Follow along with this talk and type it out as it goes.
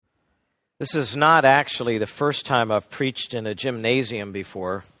This is not actually the first time I've preached in a gymnasium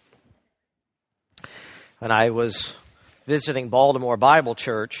before. When I was visiting Baltimore Bible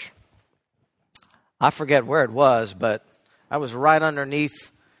Church, I forget where it was, but I was right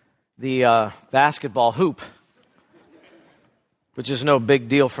underneath the basketball hoop, which is no big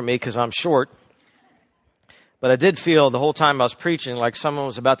deal for me because I'm short. But I did feel the whole time I was preaching like someone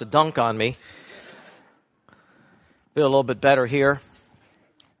was about to dunk on me. Feel a little bit better here.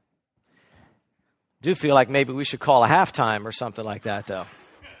 Do feel like maybe we should call a halftime or something like that, though.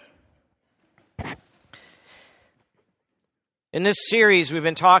 In this series, we've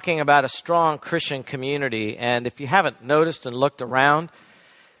been talking about a strong Christian community, and if you haven't noticed and looked around,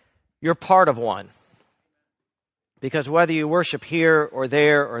 you're part of one. Because whether you worship here or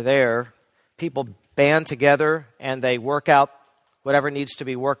there, people band together and they work out whatever needs to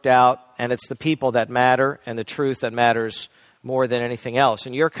be worked out, and it's the people that matter and the truth that matters more than anything else.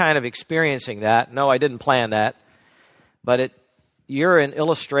 And you're kind of experiencing that. No, I didn't plan that. But you're an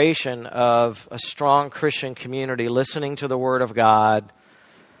illustration of a strong Christian community listening to the Word of God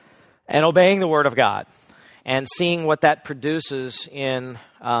and obeying the Word of God and seeing what that produces in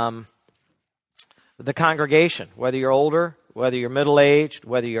the congregation. Whether you're older, whether you're middle-aged,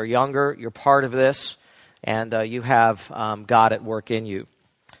 whether you're younger, you're part of this, and you have God at work in you.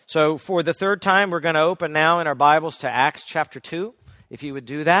 So for the third time, we're going to open now in our Bibles to Acts chapter 2, if you would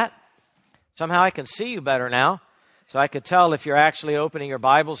do that. Somehow I can see you better now, so I could tell if you're actually opening your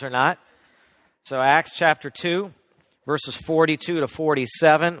Bibles or not. So Acts chapter 2, verses 42 to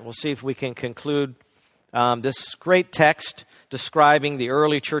 47. We'll see if we can conclude this great text describing the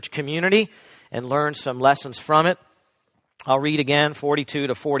early church community and learn some lessons from it. I'll read again, 42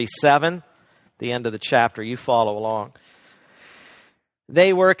 to 47, the end of the chapter. You follow along.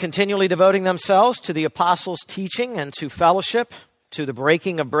 They were continually devoting themselves to the apostles' teaching and to fellowship, to the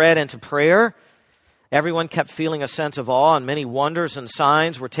breaking of bread and to prayer. Everyone kept feeling a sense of awe, and many wonders and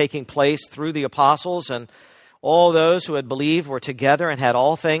signs were taking place through the apostles, and all those who had believed were together and had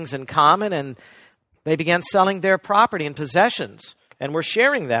all things in common, and they began selling their property and possessions and were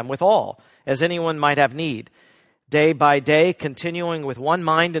sharing them with all, as anyone might have need. Day by day, continuing with one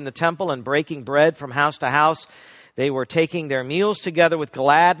mind in the temple and breaking bread from house to house, they were taking their meals together with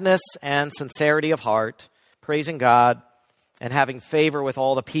gladness and sincerity of heart, praising God and having favor with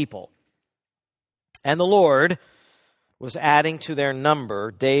all the people. And the Lord was adding to their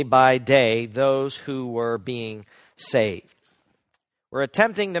number day by day those who were being saved. We're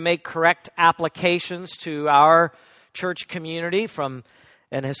attempting to make correct applications to our church community from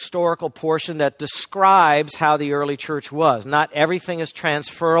an historical portion that describes how the early church was. Not everything is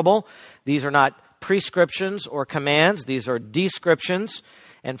transferable. These are not prescriptions or commands. These are descriptions.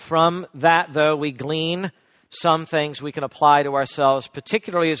 And from that, though, we glean some things we can apply to ourselves,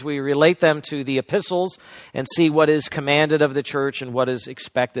 particularly as we relate them to the epistles and see what is commanded of the church and what is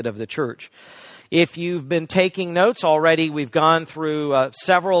expected of the church. If you've been taking notes already, we've gone through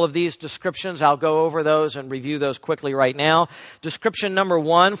several of these descriptions. I'll go over those and review those quickly right now. Description number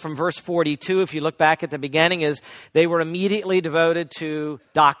 1 from verse 42, if you look back at the beginning, is they were immediately devoted to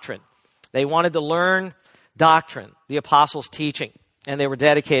doctrine. They wanted to learn doctrine, the apostles' teaching, and they were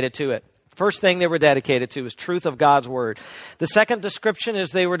dedicated to it. First thing they were dedicated to is truth of God's Word. The second description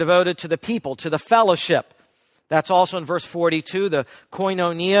is they were devoted to the people, to the fellowship. That's also in verse 42, the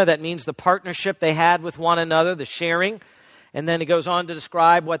koinonia, that means the partnership they had with one another, the sharing. And then it goes on to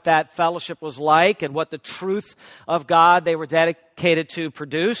describe what that fellowship was like and what the truth of God they were dedicated to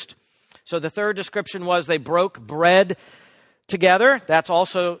produced. So the third description was they broke bread together. That's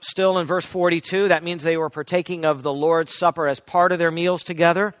also still in verse 42. That means they were partaking of the Lord's Supper as part of their meals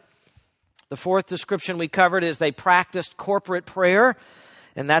together. The fourth description we covered is they practiced corporate prayer.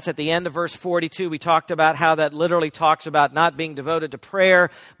 And that's at the end of verse 42. We talked about how that literally talks about not being devoted to prayer,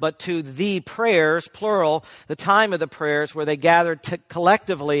 but to the prayers, plural, the time of the prayers where they gathered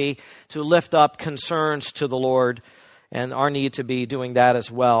collectively to lift up concerns to the Lord, and our need to be doing that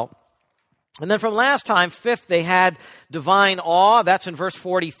as well. And then from last time, fifth, they had divine awe. That's in verse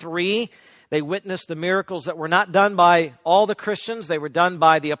 43. They witnessed the miracles that were not done by all the Christians. They were done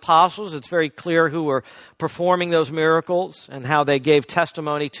by the apostles. It's very clear who were performing those miracles and how they gave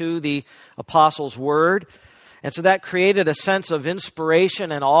testimony to the apostles' word. And so that created a sense of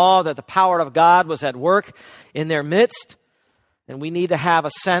inspiration and awe that the power of God was at work in their midst. And we need to have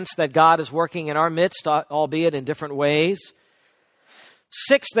a sense that God is working in our midst, albeit in different ways.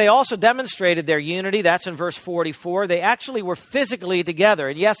 6, they also demonstrated their unity. That's in verse 44. They actually were physically together.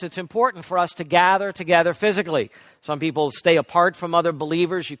 And yes, it's important for us to gather together physically. Some people stay apart from other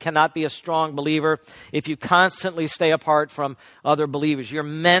believers. You cannot be a strong believer if you constantly stay apart from other believers. You're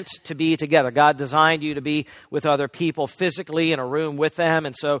meant to be together. God designed you to be with other people physically in a room with them.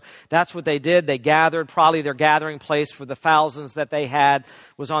 And so that's what they did. They gathered. Probably their gathering place for the thousands that they had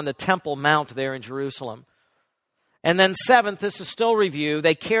was on the Temple Mount there in Jerusalem. And then 7th, this is still review,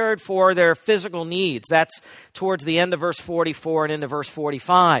 they cared for their physical needs. That's towards the end of verse 44 and into verse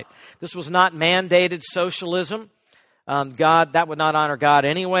 45. This was not mandated socialism. That would not honor God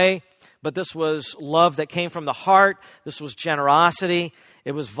anyway. But this was love that came from the heart. This was generosity.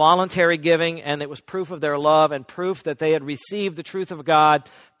 It was voluntary giving, and it was proof of their love and proof that they had received the truth of God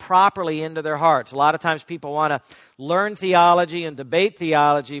properly into their hearts. A lot of times people want to learn theology and debate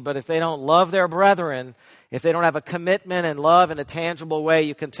theology, but if they don't love their brethren, if they don't have a commitment and love in a tangible way,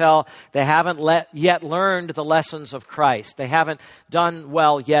 you can tell they haven't yet learned the lessons of Christ. They haven't done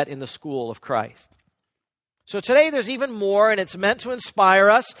well yet in the school of Christ. So today there's even more, and it's meant to inspire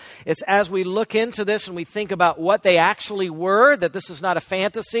us. It's as we look into this and we think about what they actually were, that this is not a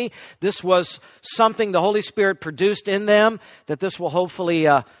fantasy. This was something the Holy Spirit produced in them, that this will hopefully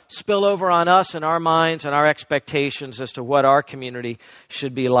spill over on us and our minds and our expectations as to what our community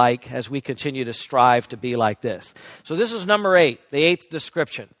should be like as we continue to strive to be like this. So this is number 8, the 8th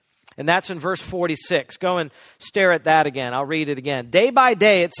description. And that's in verse 46. Go and stare at that again. I'll read it again. Day by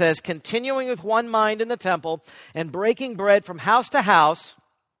day, it says, continuing with one mind in the temple and breaking bread from house to house,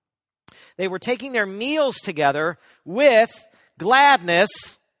 they were taking their meals together with gladness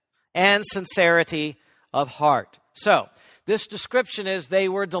and sincerity of heart. So, this description is they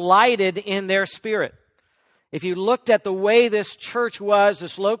were delighted in their spirit. If you looked at the way this church was,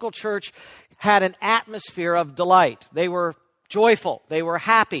 this local church had an atmosphere of delight. They were joyful. They were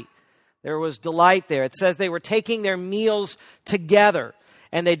happy. There was delight there. It says they were taking their meals together,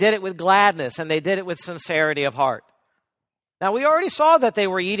 and they did it with gladness, and they did it with sincerity of heart. Now, we already saw that they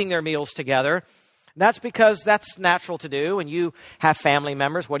were eating their meals together. That's because that's natural to do. When you have family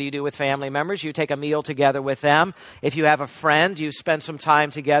members, what do you do with family members? You take a meal together with them. If you have a friend, you spend some time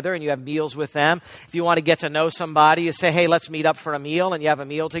together and you have meals with them. If you want to get to know somebody, you say, hey, let's meet up for a meal, and you have a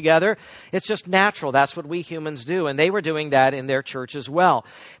meal together. It's just natural. That's what we humans do. And they were doing that in their church as well.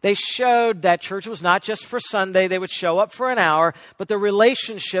 They showed that church was not just for Sunday. They would show up for an hour, but the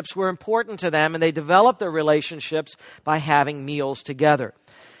relationships were important to them, and they developed their relationships by having meals together.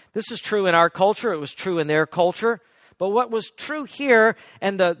 This is true in our culture. It was true in their culture. But what was true here,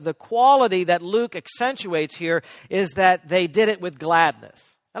 and the quality that Luke accentuates here, is that they did it with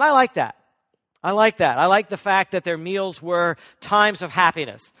gladness. And I like that. I like that. I like the fact that their meals were times of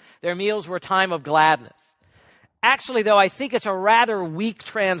happiness. Their meals were a time of gladness. Actually, though, I think it's a rather weak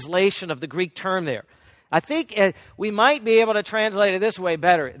translation of the Greek term there. I think we might be able to translate it this way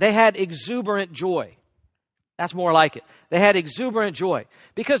better. They had exuberant joy. That's more like it. They had exuberant joy.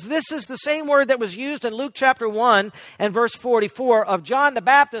 Because this is the same word that was used in Luke chapter 1 and verse 44 of John the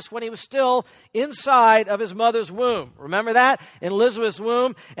Baptist when he was still inside of his mother's womb. Remember that? In Elizabeth's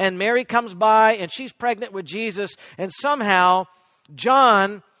womb, and Mary comes by and she's pregnant with Jesus, and somehow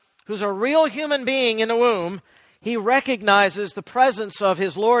John, who's a real human being in the womb, he recognizes the presence of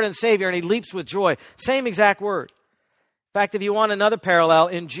his Lord and Savior, and he leaps with joy. Same exact word. In fact, if you want another parallel,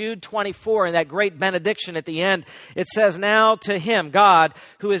 in Jude 24, in that great benediction at the end, it says, now to him, God,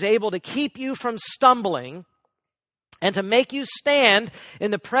 who is able to keep you from stumbling and to make you stand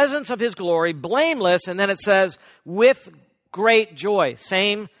in the presence of his glory, blameless, and then it says, with great joy.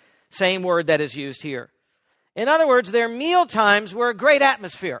 Same word that is used here. In other words, their meal times were a great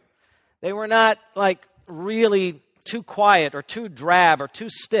atmosphere. They were not like really too quiet or too drab or too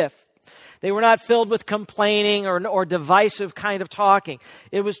stiff. They were not filled with complaining or divisive kind of talking.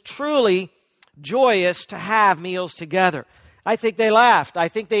 It was truly joyous to have meals together. I think they laughed. I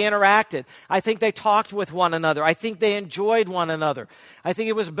think they interacted. I think they talked with one another. I think they enjoyed one another. I think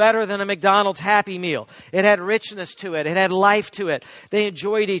it was better than a McDonald's Happy Meal. It had richness to it. It had life to it. They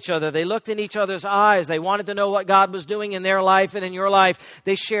enjoyed each other. They looked in each other's eyes. They wanted to know what God was doing in their life and in your life.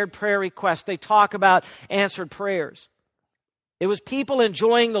 They shared prayer requests. They talk about answered prayers. It was people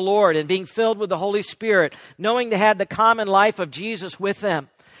enjoying the Lord and being filled with the Holy Spirit, knowing they had the common life of Jesus with them.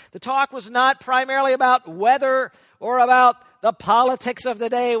 The talk was not primarily about weather or about the politics of the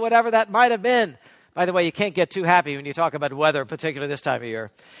day, whatever that might have been. By the way, you can't get too happy when you talk about weather, particularly this time of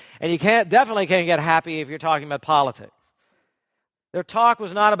year. And you definitely can't get happy if you're talking about politics. Their talk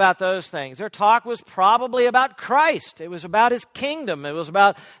was not about those things. Their talk was probably about Christ. It was about His kingdom. It was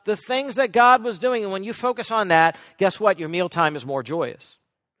about the things that God was doing. And when you focus on that, guess what? Your mealtime is more joyous.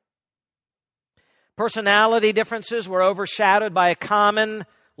 Personality differences were overshadowed by a common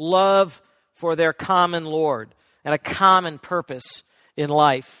love for their common Lord and a common purpose in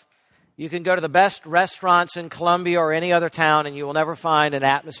life. You can go to the best restaurants in Columbia or any other town and you will never find an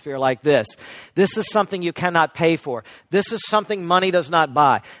atmosphere like this. This is something you cannot pay for. This is something money does not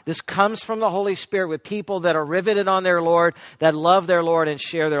buy. This comes from the Holy Spirit with people that are riveted on their Lord, that love their Lord and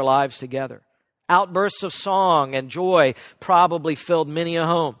share their lives together. Outbursts of song and joy probably filled many a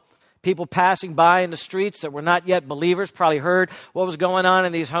home. People passing by in the streets that were not yet believers probably heard what was going on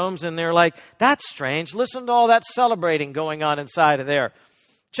in these homes and they're like, that's strange. Listen to all that celebrating going on inside of there.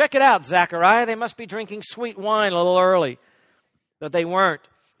 Check it out, Zechariah. They must be drinking sweet wine a little early. But they weren't.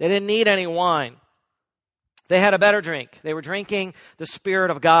 They didn't need any wine. They had a better drink. They were drinking the Spirit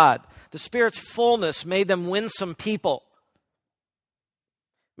of God. The Spirit's fullness made them winsome people.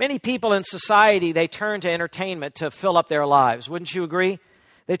 Many people in society, they turn to entertainment to fill up their lives. Wouldn't you agree?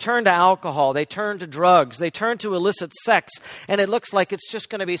 They turn to alcohol. They turn to drugs. They turn to illicit sex. And it looks like it's just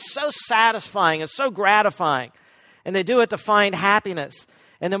going to be so satisfying and so gratifying. And they do it to find happiness.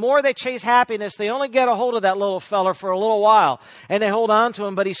 And the more they chase happiness, they only get a hold of that little fella for a little while. And they hold on to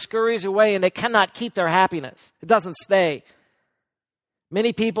him, but he scurries away and they cannot keep their happiness. It doesn't stay.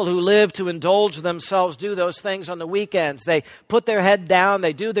 Many people who live to indulge themselves do those things on the weekends. They put their head down.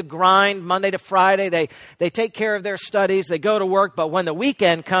 They do the grind Monday to Friday. They take care of their studies. They go to work. But when the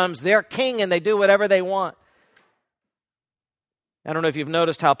weekend comes, they're king and they do whatever they want. I don't know if you've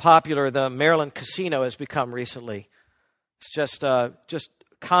noticed how popular the Maryland casino has become recently. It's just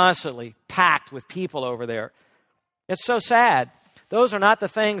constantly packed with people over there. It's so sad. Those are not the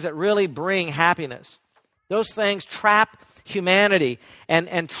things that really bring happiness. Those things trap humanity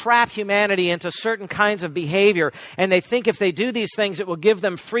and trap humanity into certain kinds of behavior. And they think if they do these things, it will give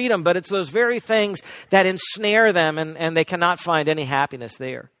them freedom. But it's those very things that ensnare them and they cannot find any happiness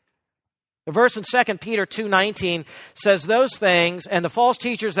there. The verse in 2 Peter 2:19 says those things and the false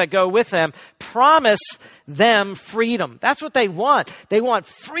teachers that go with them promise them freedom. That's what they want. They want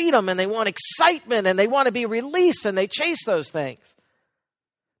freedom and they want excitement and they want to be released and they chase those things.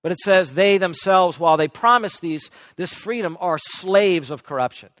 But it says they themselves, while they promise this freedom, are slaves of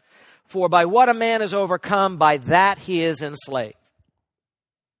corruption. For by what a man is overcome, by that he is enslaved.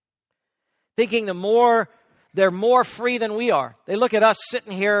 Thinking they're more free than we are. They look at us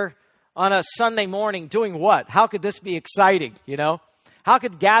sitting here on a Sunday morning doing what? How could this be exciting, you know? How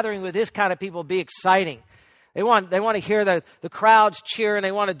could gathering with this kind of people be exciting? They want to hear the crowds cheer and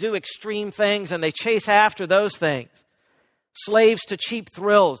they want to do extreme things and they chase after those things. Slaves to cheap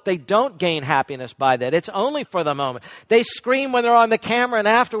thrills. They don't gain happiness by that. It's only for the moment. They scream when they're on the camera and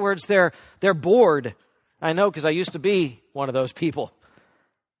afterwards they're bored. I know because I used to be one of those people.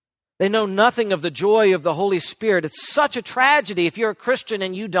 They know nothing of the joy of the Holy Spirit. It's such a tragedy if you're a Christian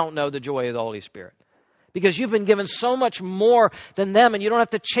and you don't know the joy of the Holy Spirit. Because you've been given so much more than them and you don't have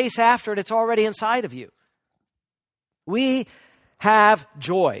to chase after it. It's already inside of you. We have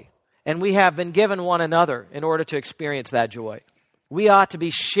joy and we have been given one another in order to experience that joy. We ought to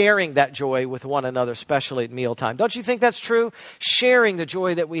be sharing that joy with one another, especially at mealtime. Don't you think that's true? Sharing the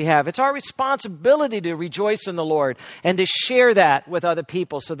joy that we have. It's our responsibility to rejoice in the Lord and to share that with other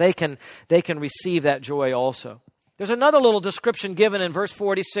people so they can receive that joy also. There's another little description given in verse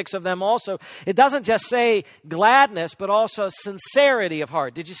 46 of them also. It doesn't just say gladness, but also sincerity of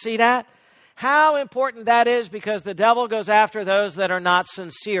heart. Did you see that? How important that is because the devil goes after those that are not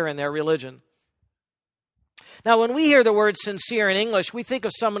sincere in their religion. Now, when we hear the word sincere in English, we think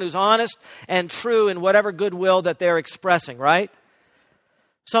of someone who's honest and true in whatever goodwill that they're expressing, right?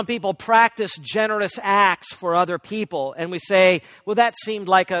 Some people practice generous acts for other people, and we say, well, that seemed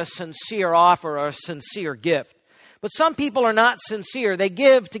like a sincere offer or a sincere gift. But some people are not sincere. They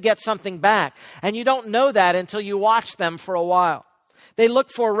give to get something back, and you don't know that until you watch them for a while. They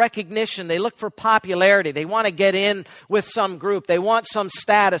look for recognition. They look for popularity. They want to get in with some group. They want some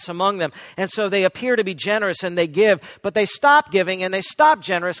status among them. And so they appear to be generous and they give, but they stop giving and they stop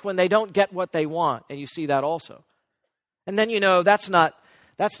generous when they don't get what they want. And you see that also. And then you know that's not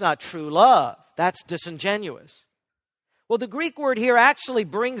true love. That's disingenuous. Well, the Greek word here actually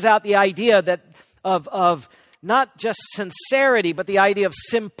brings out the idea that of not just sincerity, but the idea of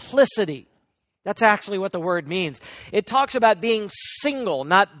simplicity. That's actually what the word means. It talks about being single,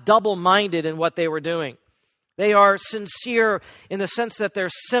 not double-minded in what they were doing. They are sincere in the sense that they're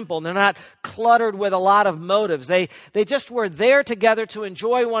simple. They're not cluttered with a lot of motives. They just were there together to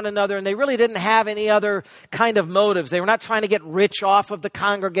enjoy one another, and they really didn't have any other kind of motives. They were not trying to get rich off of the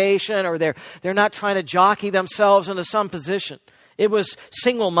congregation, or they're not trying to jockey themselves into some position. It was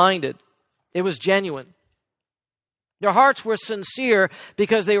single-minded. It was genuine. Their hearts were sincere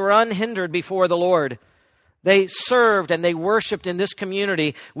because they were unhindered before the Lord. They served and they worshiped in this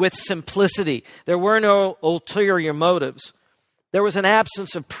community with simplicity. There were no ulterior motives. There was an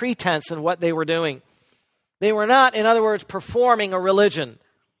absence of pretense in what they were doing. They were not, in other words, performing a religion.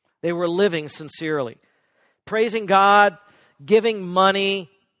 They were living sincerely. Praising God, giving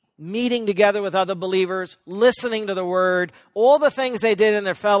money, meeting together with other believers, listening to the Word. All the things they did in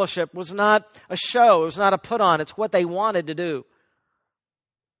their fellowship was not a show. It was not a put on. It's what they wanted to do.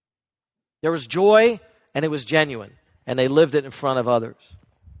 There was joy, and it was genuine, and they lived it in front of others.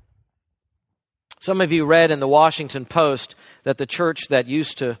 Some of you read in the Washington Post that the church that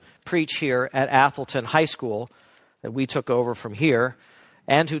used to preach here at Athelton High School, that we took over from here,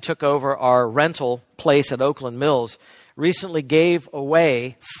 and who took over our rental place at Oakland Mills, recently gave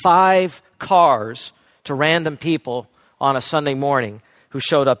away 5 cars to random people on a Sunday morning who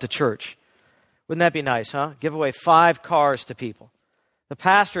showed up to church. Wouldn't that be nice, huh? Give away 5 cars to people. The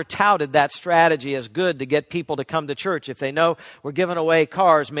pastor touted that strategy as good to get people to come to church. If they know we're giving away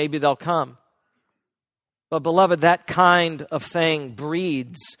cars, maybe they'll come. But beloved, that kind of thing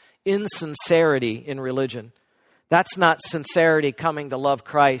breeds insincerity in religion. That's not sincerity coming to love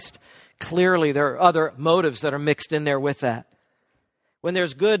Christ. Clearly, there are other motives that are mixed in there with that. When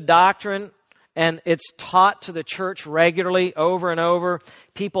there's good doctrine and it's taught to the church regularly over and over,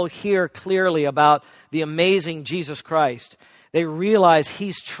 people hear clearly about the amazing Jesus Christ. They realize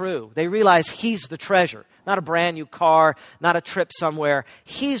He's true. They realize He's the treasure. Not a brand new car, not a trip somewhere.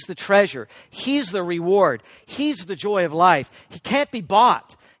 He's the treasure. He's the reward. He's the joy of life. He can't be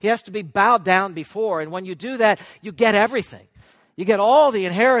bought. He has to be bowed down before. And when you do that, you get everything. You get all the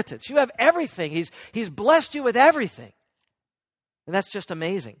inheritance. You have everything. He's blessed you with everything. And that's just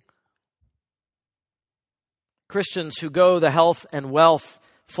amazing. Christians who go the health and wealth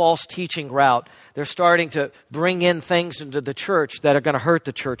false teaching route, they're starting to bring in things into the church that are going to hurt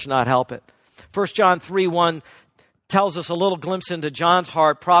the church, not help it. 1 John 3:1 tells us a little glimpse into John's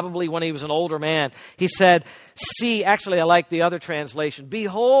heart, probably when he was an older man. He said, see, actually I like the other translation,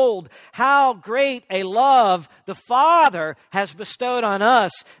 behold how great a love the Father has bestowed on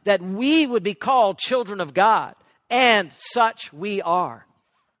us that we would be called children of God, and such we are.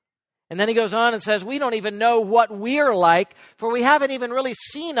 And then he goes on and says, we don't even know what we're like, for we haven't even really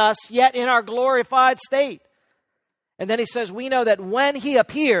seen us yet in our glorified state. And then he says, we know that when He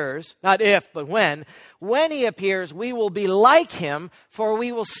appears, not if, but when He appears, we will be like Him, for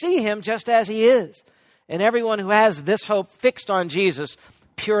we will see Him just as He is. And everyone who has this hope fixed on Jesus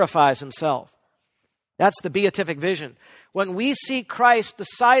purifies himself. That's the beatific vision. When we see Christ, the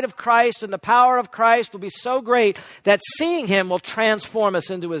sight of Christ and the power of Christ will be so great that seeing Him will transform us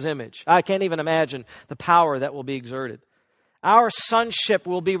into His image. I can't even imagine the power that will be exerted. Our sonship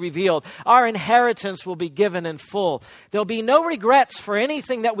will be revealed. Our inheritance will be given in full. There'll be no regrets for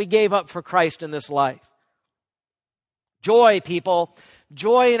anything that we gave up for Christ in this life. Joy, people.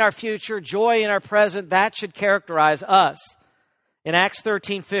 Joy in our future, joy in our present. That should characterize us. In Acts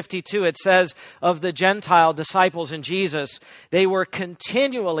 13:52, it says of the Gentile disciples in Jesus, they were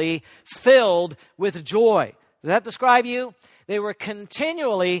continually filled with joy. Does that describe you? They were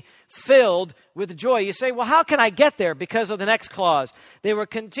continually filled with joy. You say, well, how can I get there? Because of the next clause. They were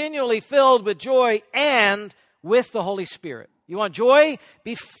continually filled with joy and with the Holy Spirit. You want joy?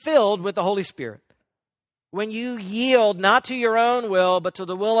 Be filled with the Holy Spirit. When you yield not to your own will, but to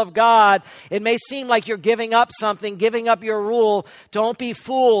the will of God, it may seem like you're giving up something, giving up your rule. Don't be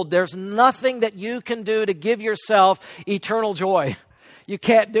fooled. There's nothing that you can do to give yourself eternal joy. You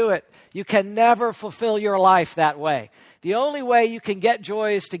can't do it. You can never fulfill your life that way. The only way you can get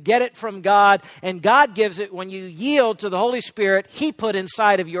joy is to get it from God, and God gives it when you yield to the Holy Spirit He put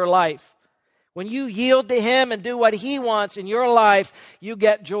inside of your life. When you yield to Him and do what He wants in your life, you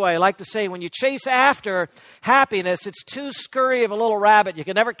get joy. I like to say, when you chase after happiness, it's too scurry of a little rabbit. You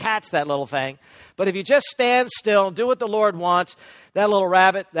can never catch that little thing. But if you just stand still and do what the Lord wants, that little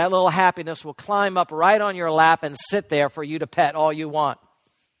rabbit, that little happiness will climb up right on your lap and sit there for you to pet all you want.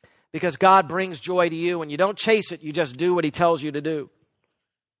 Because God brings joy to you, and you don't chase it, you just do what He tells you to do.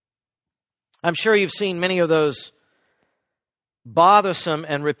 I'm sure you've seen many of those bothersome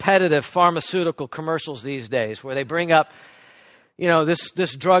and repetitive pharmaceutical commercials these days where they bring up,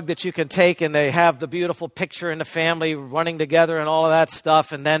 this drug that you can take, and they have the beautiful picture in the family running together and all of that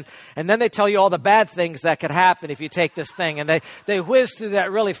stuff. And then they tell you all the bad things that could happen if you take this thing. And they whiz through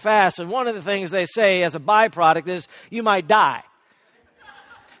that really fast. And one of the things they say as a byproduct is you might die.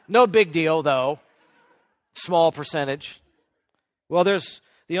 No big deal, though. Small percentage. Well, there's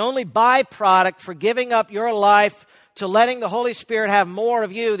the only byproduct for giving up your life to letting the Holy Spirit have more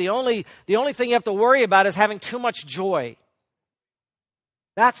of you. The only thing you have to worry about is having too much joy.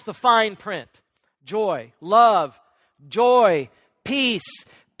 That's the fine print. Joy, love, joy, peace,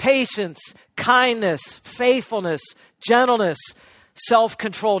 patience, kindness, faithfulness, gentleness,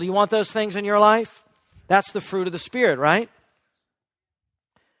 self-control. Do you want those things in your life? That's the fruit of the Spirit, right?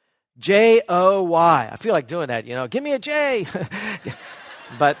 J-O-Y. I feel like doing that, Give me a J.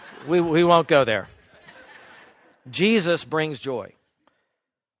 But we won't go there. Jesus brings joy.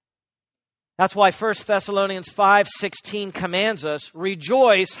 That's why 1 Thessalonians 5:16 commands us,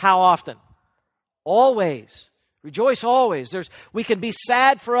 rejoice how often? Always. Rejoice always. We can be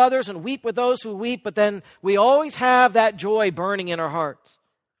sad for others and weep with those who weep, but then we always have that joy burning in our hearts.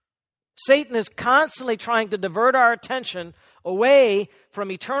 Satan is constantly trying to divert our attention away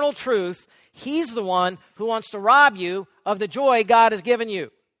from eternal truth. He's the one who wants to rob you of the joy God has given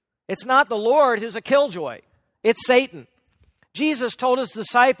you. It's not the Lord who's a killjoy. It's Satan. Jesus told his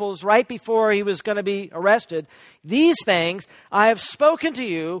disciples right before he was going to be arrested, these things I have spoken to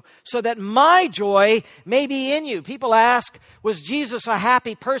you so that my joy may be in you. People ask, was Jesus a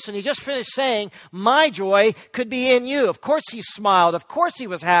happy person? He just finished saying, my joy could be in you. Of course he smiled. Of course he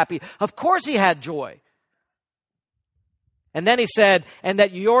was happy. Of course he had joy. And then he said, and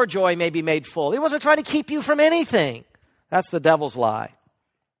that your joy may be made full. He wasn't trying to keep you from anything. That's the devil's lie.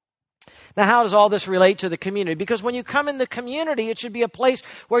 Now, how does all this relate to the community? Because when you come in the community, it should be a place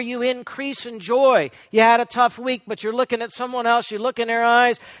where you increase in joy. You had a tough week, but you're looking at someone else. You look in their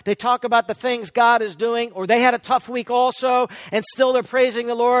eyes. They talk about the things God is doing. Or they had a tough week also, and still they're praising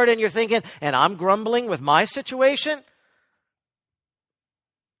the Lord. And you're thinking, and I'm grumbling with my situation?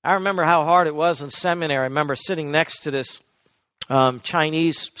 I remember how hard it was in seminary. I remember sitting next to this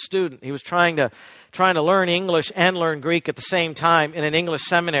Chinese student. He was trying to learn English and learn Greek at the same time in an English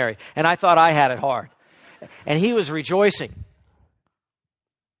seminary. And I thought I had it hard. And he was rejoicing.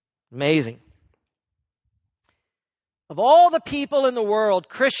 Amazing. Of all the people in the world,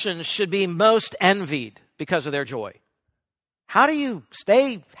 Christians should be most envied because of their joy. How do you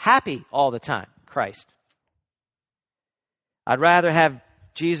stay happy all the time? Christ. I'd rather have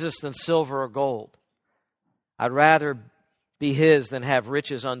Jesus than silver or gold. I'd rather be his than have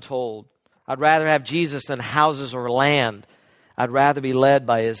riches untold. I'd rather have Jesus than houses or land. I'd rather be led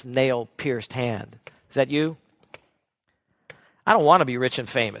by his nail-pierced hand. Is that you? I don't want to be rich and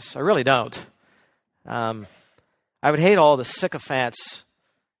famous. I really don't. I would hate all the sycophants,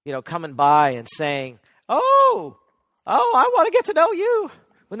 coming by and saying, oh, I want to get to know you.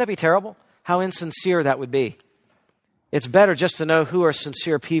 Wouldn't that be terrible? How insincere that would be. It's better just to know who are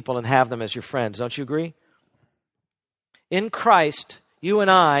sincere people and have them as your friends. Don't you agree? In Christ, you and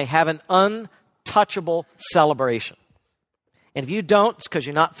I have an untouchable celebration. And if you don't, it's because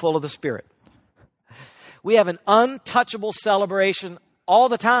you're not full of the Spirit. We have an untouchable celebration all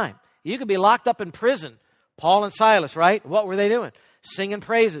the time. You could be locked up in prison. Paul and Silas, right? What were they doing? Singing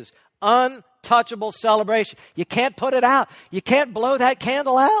praises. Untouchable celebration. You can't put it out. You can't blow that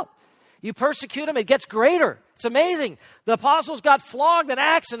candle out. You persecute them, it gets greater. It's amazing. The apostles got flogged and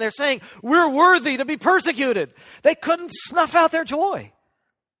axed, and they're saying, we're worthy to be persecuted. They couldn't snuff out their joy.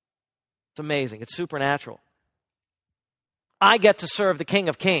 It's amazing. It's supernatural. I get to serve the King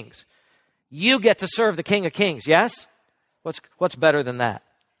of Kings. You get to serve the King of Kings, yes? What's better than that?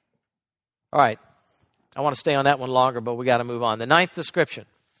 All right. I want to stay on that one longer, but we got to move on. The ninth description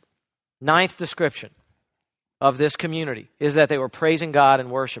of this community is that they were praising God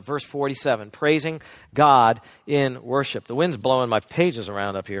in worship. Verse 47, praising God in worship. The wind's blowing my pages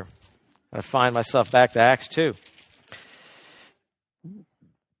around up here. I find myself back to Acts 2.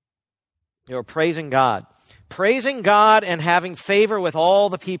 They were praising God. Praising God and having favor with all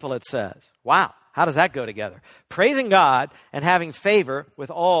the people, it says. Wow, how does that go together? Praising God and having favor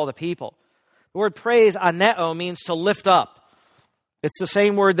with all the people. The word praise, aneo, means to lift up. It's the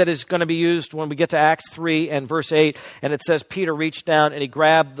same word that is going to be used when we get to Acts 3 and verse 8. And it says Peter reached down and he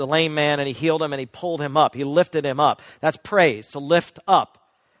grabbed the lame man and he healed him and he pulled him up. He lifted him up. That's praise, to lift up.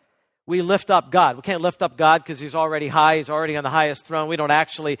 We lift up God. We can't lift up God because he's already high. He's already on the highest throne. We don't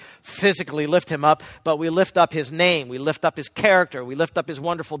actually physically lift him up, but we lift up his name. We lift up his character. We lift up his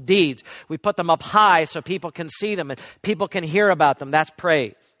wonderful deeds. We put them up high so people can see them and people can hear about them. That's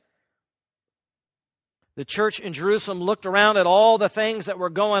praise. The church in Jerusalem looked around at all the things that were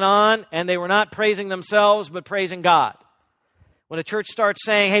going on, and they were not praising themselves, but praising God. When a church starts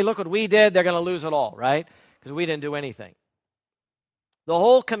saying, hey, look what we did, they're going to lose it all, right? Because we didn't do anything. The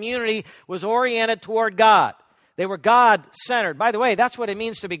whole community was oriented toward God. They were God-centered. By the way, that's what it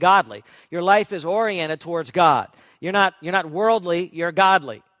means to be godly. Your life is oriented towards God. You're not worldly, you're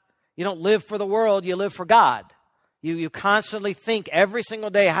godly. You don't live for the world, you live for God. You constantly think every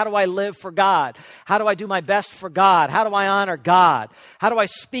single day, how do I live for God? How do I do my best for God? How do I honor God? How do I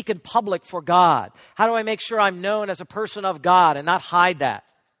speak in public for God? How do I make sure I'm known as a person of God and not hide that?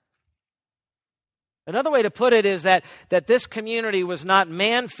 Another way to put it is that this community was not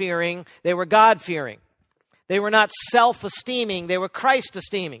man-fearing, they were God-fearing. They were not self-esteeming, they were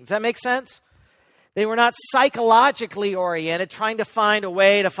Christ-esteeming. Does that make sense? They were not psychologically oriented, trying to find a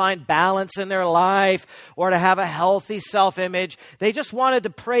way to find balance in their life or to have a healthy self-image. They just wanted to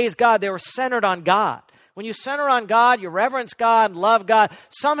praise God. They were centered on God. When you center on God, you reverence God, love God,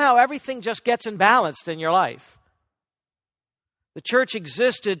 somehow everything just gets imbalanced in your life. The church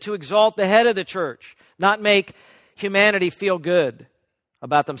existed to exalt the head of the church, not make humanity feel good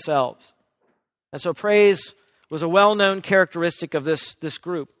about themselves. And so praise was a well-known characteristic of this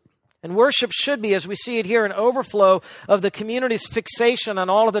group. And worship should be, as we see it here, an overflow of the community's fixation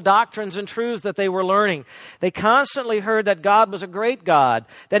on all of the doctrines and truths that they were learning. They constantly heard that God was a great God,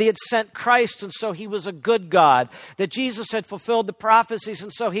 that He had sent Christ and so He was a good God, that Jesus had fulfilled the prophecies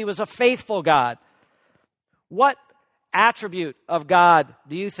and so He was a faithful God. What attribute of God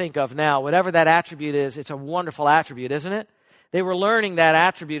do you think of now? Whatever that attribute is, it's a wonderful attribute, isn't it? They were learning that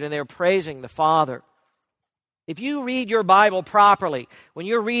attribute and they were praising the Father. If you read your Bible properly, when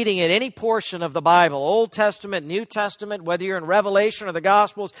you're reading it, any portion of the Bible, Old Testament, New Testament, whether you're in Revelation or the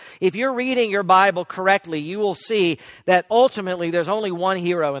Gospels, if you're reading your Bible correctly, you will see that ultimately there's only one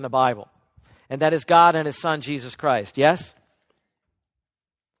hero in the Bible, and that is God and His Son, Jesus Christ. Yes?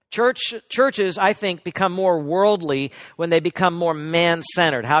 Churches, I think, become more worldly when they become more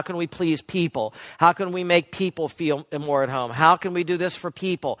man-centered. How can we please people? How can we make people feel more at home? How can we do this for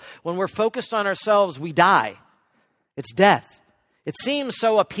people? When we're focused on ourselves, we die. It's death. It seems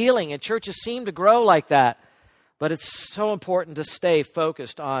so appealing, and churches seem to grow like that, but it's so important to stay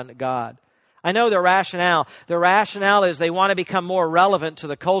focused on God. I know their rationale. Their rationale is they want to become more relevant to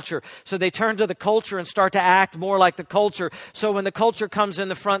the culture. So they turn to the culture and start to act more like the culture. So when the culture comes in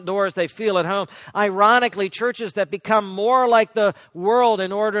the front doors, they feel at home. Ironically, churches that become more like the world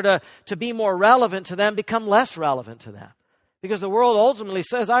in order to be more relevant to them become less relevant to them. Because the world ultimately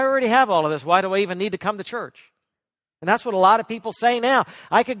says, I already have all of this. Why do I even need to come to church? And that's what a lot of people say now.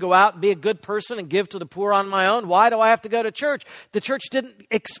 I could go out and be a good person and give to the poor on my own. Why do I have to go to church? The church didn't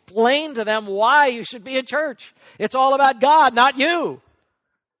explain to them why you should be in church. It's all about God, not you.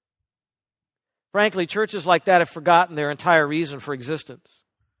 Frankly, churches like that have forgotten their entire reason for existence.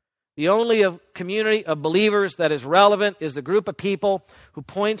 The only community of believers that is relevant is the group of people who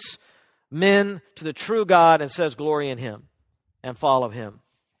points men to the true God and says, glory in Him and follow Him.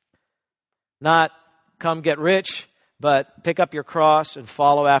 Not come get rich, but pick up your cross and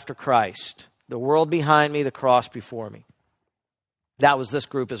follow after Christ. The world behind me, the cross before me. That was this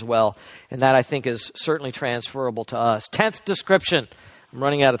group as well. And that, I think, is certainly transferable to us. 10th description. I'm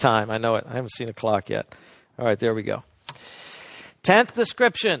running out of time. I know it. I haven't seen a clock yet. All right, there we go. 10th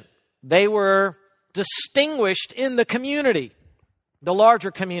description. They were distinguished in the community. The larger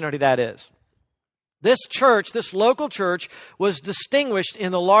community, that is. This church, this local church, was distinguished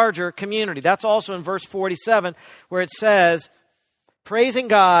in the larger community. That's also in verse 47, where it says, praising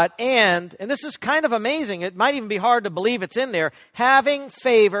God and this is kind of amazing, it might even be hard to believe it's in there, having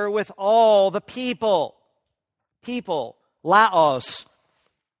favor with all the people. People, laos.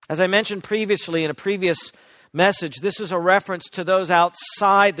 As I mentioned previously in a previous message, this is a reference to those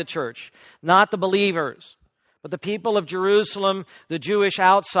outside the church, not the believers. But the people of Jerusalem, the Jewish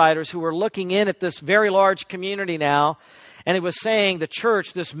outsiders who were looking in at this very large community now, and it was saying the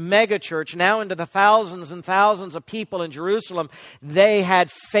church, this mega church, now into the thousands and thousands of people in Jerusalem, they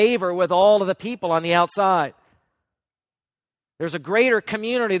had favor with all of the people on the outside. There's a greater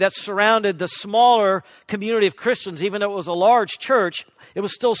community that surrounded the smaller community of Christians. Even though it was a large church, it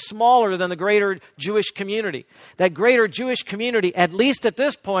was still smaller than the greater Jewish community. That greater Jewish community, at least at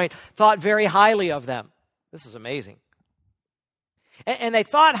this point, thought very highly of them. This is amazing. And they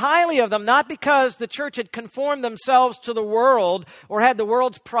thought highly of them, not because the church had conformed themselves to the world or had the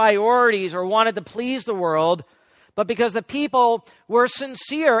world's priorities or wanted to please the world, but because the people were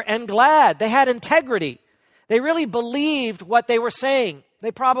sincere and glad. They had integrity. They really believed what they were saying.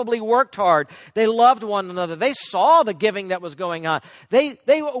 They probably worked hard. They loved one another. They saw the giving that was going on. They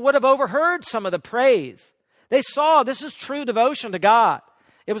would have overheard some of the praise. They saw this is true devotion to God.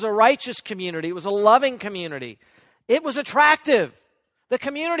 It was a righteous community. It was a loving community. It was attractive. The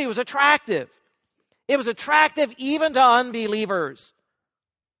community was attractive. It was attractive even to unbelievers.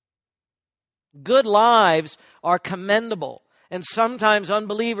 Good lives are commendable. And sometimes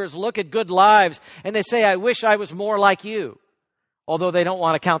unbelievers look at good lives and they say, I wish I was more like you. Although they don't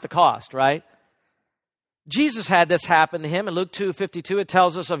want to count the cost, right? Jesus had this happen to him. In Luke 2:52, it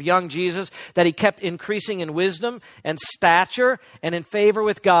tells us of young Jesus that he kept increasing in wisdom and stature and in favor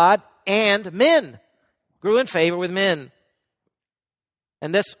with God and men. Grew in favor with men.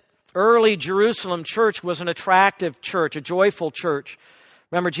 And this early Jerusalem church was an attractive church, a joyful church.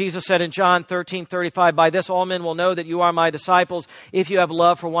 Remember, Jesus said in John 13:35, by this all men will know that you are my disciples if you have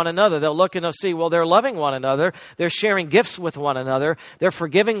love for one another. They'll look and they'll see, well, they're loving one another. They're sharing gifts with one another. They're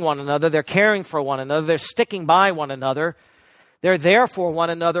forgiving one another. They're caring for one another. They're sticking by one another. They're there for one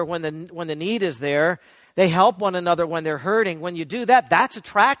another when the need is there. They help one another when they're hurting. When you do that, that's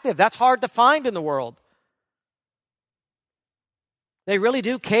attractive. That's hard to find in the world. They really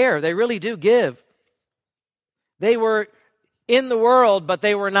do care. They really do give. They were in the world, but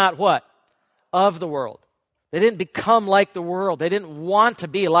they were not what? Of the world. They didn't become like the world. They didn't want to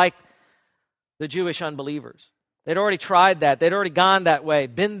be like the Jewish unbelievers. They'd already tried that. They'd already gone that way,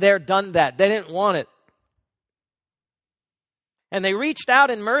 been there, done that. They didn't want it. And they reached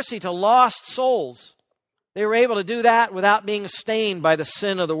out in mercy to lost souls. They were able to do that without being stained by the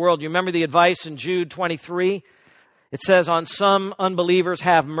sin of the world. You remember the advice in Jude 23? It says, on some unbelievers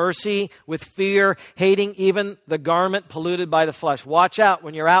have mercy with fear, hating even the garment polluted by the flesh. Watch out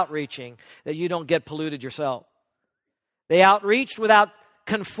when you're outreaching that you don't get polluted yourself. They outreached without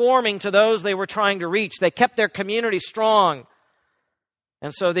conforming to those they were trying to reach. They kept their community strong.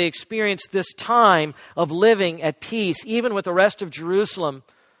 And so they experienced this time of living at peace, even with the rest of Jerusalem,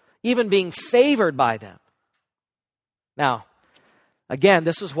 even being favored by them. Now, again,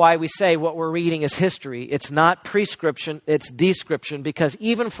 this is why we say what we're reading is history. It's not prescription, it's description, because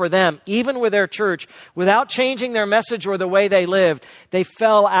even for them, even with their church, without changing their message or the way they lived, they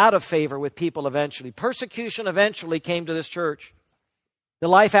fell out of favor with people eventually. Persecution eventually came to this church. The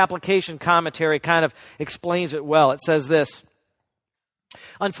Life Application Commentary kind of explains it well. It says this,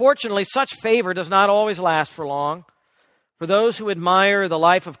 unfortunately, such favor does not always last for long. For those who admire the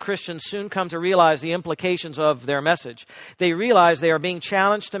life of Christians soon come to realize the implications of their message. They realize they are being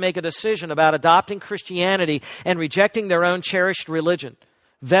challenged to make a decision about adopting Christianity and rejecting their own cherished religion.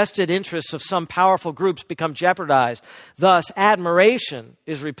 Vested interests of some powerful groups become jeopardized. Thus, admiration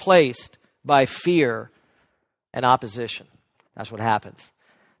is replaced by fear and opposition. That's what happens.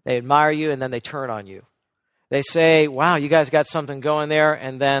 They admire you and then they turn on you. They say, wow, you guys got something going there,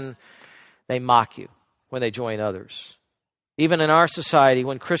 and then they mock you when they join others. Even in our society,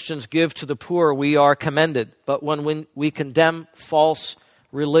 when Christians give to the poor, we are commended. But when we condemn false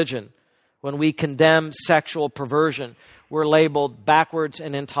religion, when we condemn sexual perversion, we're labeled backwards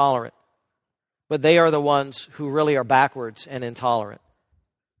and intolerant. But they are the ones who really are backwards and intolerant.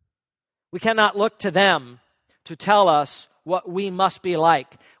 We cannot look to them to tell us what we must be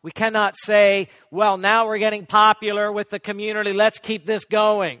like. We cannot say, well, now we're getting popular with the community, let's keep this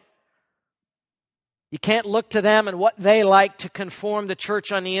going. You can't look to them and what they like to conform the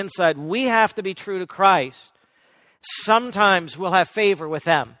church on the inside. We have to be true to Christ. Sometimes we'll have favor with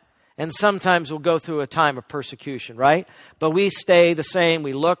them, and sometimes we'll go through a time of persecution, right? But we stay the same.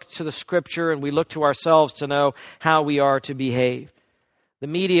 We look to the Scripture and we look to ourselves to know how we are to behave. The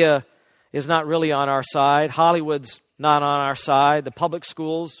media is not really on our side. Hollywood's not on our side. The public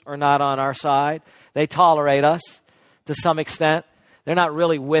schools are not on our side. They tolerate us to some extent. They're not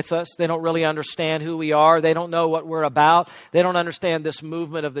really with us. They don't really understand who we are. They don't know what we're about. They don't understand this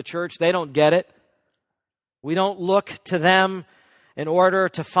movement of the church. They don't get it. We don't look to them in order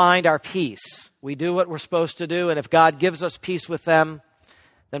to find our peace. We do what we're supposed to do, and if God gives us peace with them,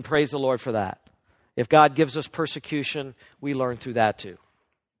 then praise the Lord for that. If God gives us persecution, we learn through that too.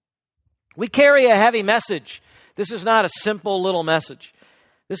 We carry a heavy message. This is not a simple little message.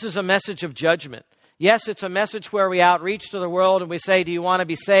 This is a message of judgment. Yes, it's a message where we outreach to the world and we say, do you want to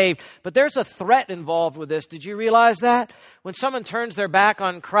be saved? But there's a threat involved with this. Did you realize that? When someone turns their back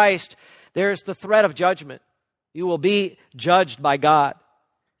on Christ, there's the threat of judgment. You will be judged by God.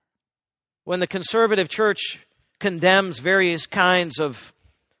 When the conservative church condemns various kinds of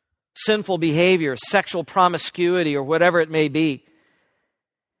sinful behavior, sexual promiscuity, or whatever it may be,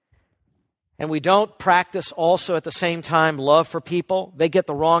 and we don't practice also at the same time love for people, they get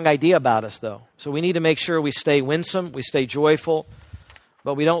the wrong idea about us, though. So we need to make sure we stay winsome, we stay joyful,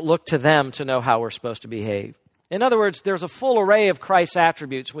 but we don't look to them to know how we're supposed to behave. In other words, there's a full array of Christ's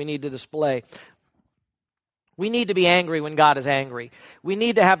attributes we need to display. We need to be angry when God is angry. We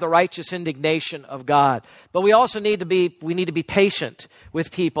need to have the righteous indignation of God. But we also need to be patient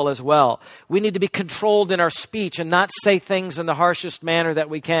with people as well. We need to be controlled in our speech and not say things in the harshest manner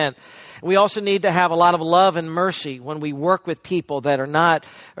that we can. We also need to have a lot of love and mercy when we work with people that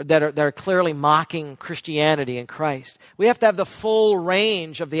are clearly mocking Christianity and Christ. We have to have the full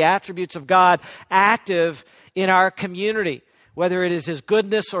range of the attributes of God active in our community. Whether it is His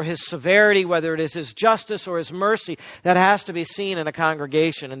goodness or His severity, whether it is His justice or His mercy, that has to be seen in a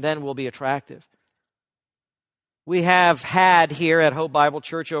congregation, and then we'll be attractive. We have had here at Hope Bible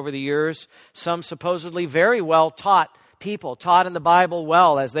Church over the years some supposedly very well taught people, taught in the Bible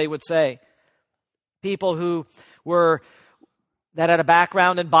well, as they would say. People that had a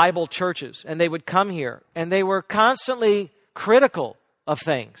background in Bible churches, and they would come here, and they were constantly critical of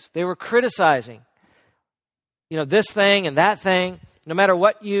things. They were criticizing this thing and that thing. No matter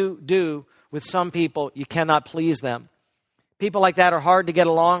what you do with some people, you cannot please them. People like that are hard to get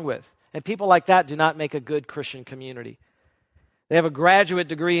along with. And people like that do not make a good Christian community. They have a graduate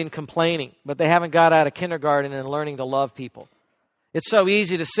degree in complaining, but they haven't got out of kindergarten and learning to love people. It's so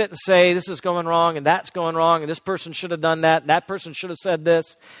easy to sit and say, this is going wrong, and that's going wrong, and this person should have done that, and that person should have said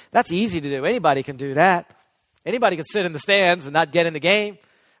this. That's easy to do. Anybody can do that. Anybody can sit in the stands and not get in the game,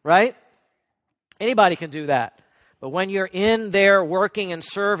 right? Anybody can do that. But when you're in there working and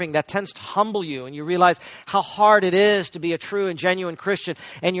serving, that tends to humble you, and you realize how hard it is to be a true and genuine Christian,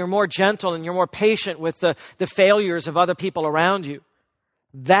 and you're more gentle and you're more patient with the failures of other people around you.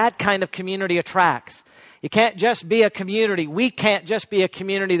 That kind of community attracts. You can't just be a community. We can't just be a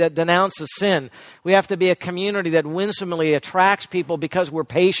community that denounces sin. We have to be a community that winsomely attracts people because we're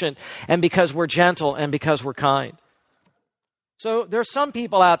patient and because we're gentle and because we're kind. So there's some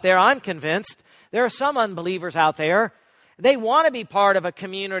people out there, I'm convinced, there are some unbelievers out there, they want to be part of a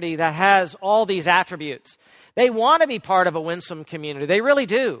community that has all these attributes. They want to be part of a winsome community. They really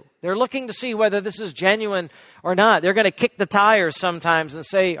do. They're looking to see whether this is genuine or not. They're going to kick the tires sometimes and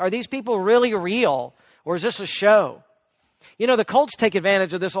say, are these people really real, or is this a show? The cults take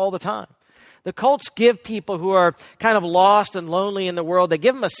advantage of this all the time. The cults give people who are kind of lost and lonely in the world, they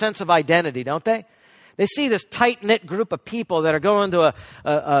give them a sense of identity, don't they? They see this tight-knit group of people that are going to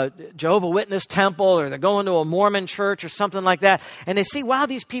a Jehovah's Witness temple, or they're going to a Mormon church or something like that. And they see, wow,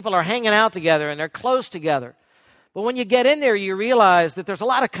 these people are hanging out together and they're close together. But when you get in there, you realize that there's a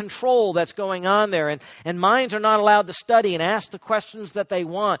lot of control that's going on there. And minds are not allowed to study and ask the questions that they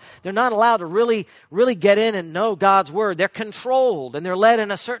want. They're not allowed to really get in and know God's Word. They're controlled and they're led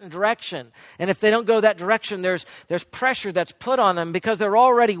in a certain direction. And if they don't go that direction, there's pressure that's put on them because they're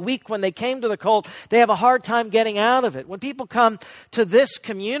already weak when they came to the cult. They have a hard time getting out of it. When people come to this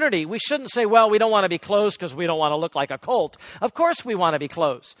community, we shouldn't say, well, we don't want to be close because we don't want to look like a cult. Of course we want to be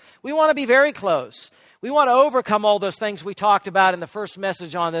close. We want to be very close. We want to overcome all those things we talked about in the first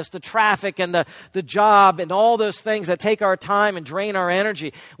message on this, the traffic and the job and all those things that take our time and drain our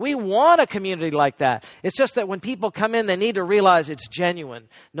energy. We want a community like that. It's just that when people come in, they need to realize it's genuine.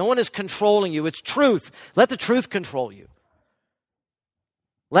 No one is controlling you. It's truth. Let the truth control you.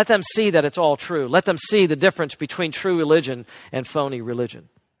 Let them see that it's all true. Let them see the difference between true religion and phony religion.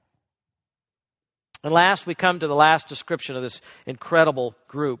 And last, we come to the last description of this incredible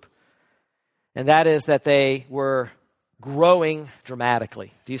group. And that is that they were growing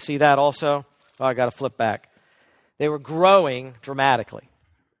dramatically. Do you see that also? Oh, I got to flip back. They were growing dramatically.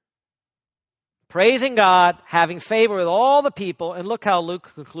 Praising God, having favor with all the people. And look how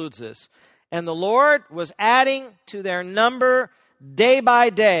Luke concludes this. And the Lord was adding to their number day by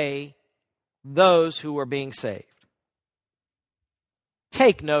day those who were being saved.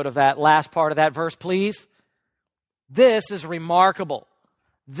 Take note of that last part of that verse, please. This is remarkable.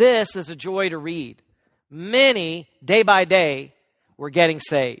 This is a joy to read. Many, day by day, were getting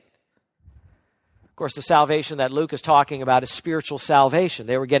saved. Of course, the salvation that Luke is talking about is spiritual salvation.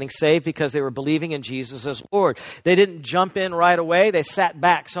 They were getting saved because they were believing in Jesus as Lord. They didn't jump in right away. They sat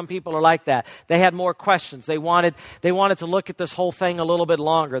back. Some people are like that. They had more questions. They wanted to look at this whole thing a little bit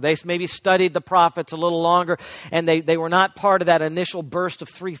longer. They maybe studied the prophets a little longer, and they were not part of that initial burst of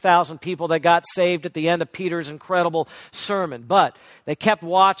 3,000 people that got saved at the end of Peter's incredible sermon. But they kept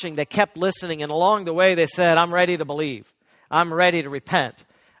watching. They kept listening. And along the way, they said, I'm ready to believe. I'm ready to repent.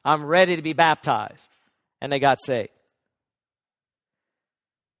 I'm ready to be baptized. And they got saved.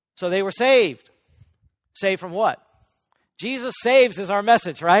 So they were saved. Saved from what? Jesus saves is our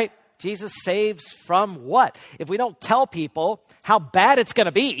message, right? Jesus saves from what? If we don't tell people how bad it's going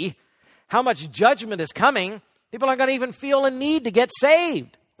to be, how much judgment is coming, people aren't going to even feel a need to get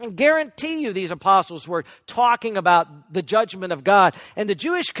saved. And guarantee you these apostles were talking about the judgment of God. And the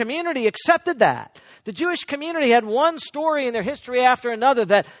Jewish community accepted that. The Jewish community had one story in their history after another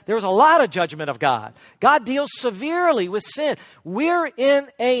that there was a lot of judgment of God. God deals severely with sin. We're in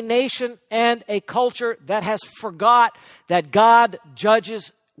a nation and a culture that has forgot that God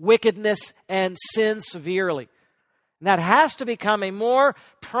judges wickedness and sin severely. And that has to become a more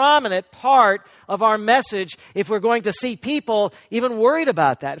prominent part of our message if we're going to see people even worried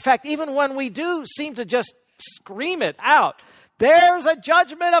about that. In fact, even when we do seem to just scream it out, there's a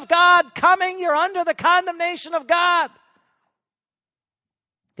judgment of God coming. You're under the condemnation of God.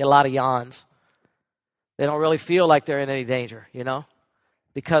 Get a lot of yawns. They don't really feel like they're in any danger,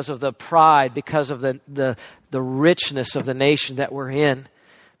 because of the pride, because of the richness of the nation that we're in,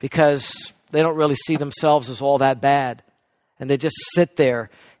 because they don't really see themselves as all that bad. And they just sit there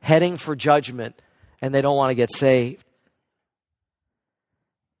heading for judgment, and they don't want to get saved.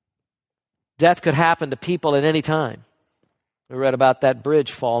 Death could happen to people at any time. We read about that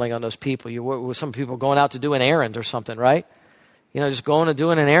bridge falling on those people. Some people going out to do an errand or something, right? Just going and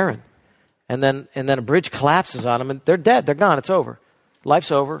doing an errand. And then a bridge collapses on them, and they're dead. They're gone. It's over.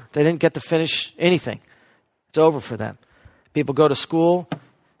 Life's over. They didn't get to finish anything. It's over for them. People go to school.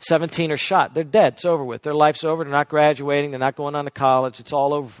 17 are shot. They're dead. It's over with. Their life's over. They're not graduating. They're not going on to college. It's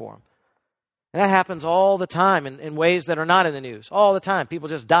all over for them. And that happens all the time in ways that are not in the news. All the time. People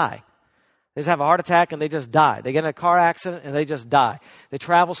just die. They just have a heart attack and they just die. They get in a car accident and they just die. They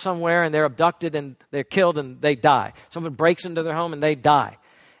travel somewhere and they're abducted and they're killed and they die. Someone breaks into their home and they die.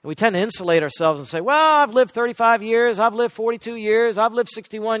 And we tend to insulate ourselves and say, well, I've lived 35 years. I've lived 42 years. I've lived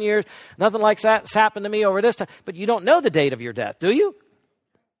 61 years. Nothing like that's happened to me over this time. But you don't know the date of your death, do you?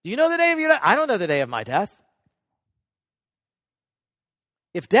 Do you know the day of your death? I don't know the day of my death.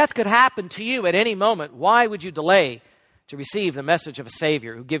 If death could happen to you at any moment, why would you delay to receive the message of a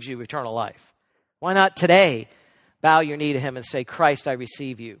Savior who gives you eternal life? Why not today bow your knee to Him and say, Christ, I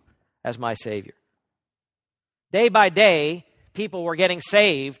receive you as my Savior? Day by day, people were getting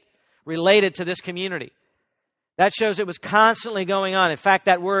saved related to this community. That shows it was constantly going on. In fact,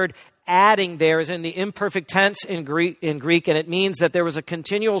 that word adding there is in the imperfect tense in Greek, and it means that there was a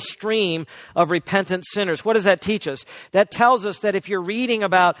continual stream of repentant sinners. What does that teach us? That tells us that if you're reading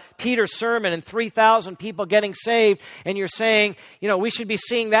about Peter's sermon and 3,000 people getting saved, and you're saying, we should be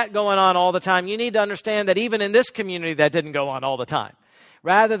seeing that going on all the time, you need to understand that even in this community, that didn't go on all the time.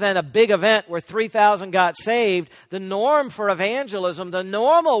 Rather than a big event where 3,000 got saved, the norm for evangelism, the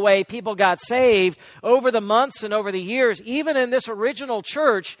normal way people got saved over the months and over the years, even in this original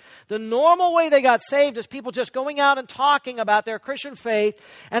church, the normal way they got saved is people just going out and talking about their Christian faith,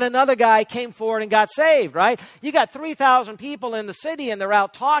 and another guy came forward and got saved, right? You got 3,000 people in the city and they're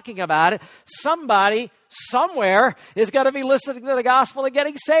out talking about it. Somebody, somewhere, is going to be listening to the gospel and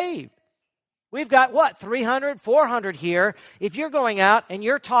getting saved. We've got, 300, 400 here. If you're going out and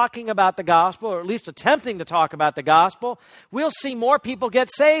you're talking about the gospel, or at least attempting to talk about the gospel, we'll see more people get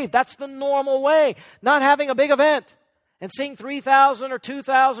saved. That's the normal way. Not having a big event and seeing 3,000 or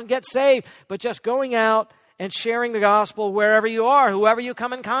 2,000 get saved, but just going out and sharing the gospel wherever you are, whoever you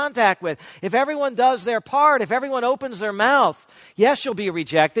come in contact with. If everyone does their part, if everyone opens their mouth, yes, you'll be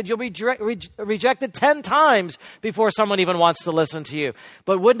rejected. You'll be rejected 10 times before someone even wants to listen to you.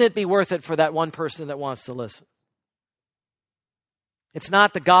 But wouldn't it be worth it for that one person that wants to listen? It's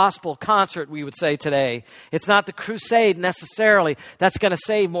not the gospel concert, we would say today. It's not the crusade necessarily that's going to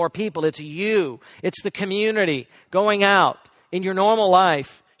save more people. It's you. It's the community going out in your normal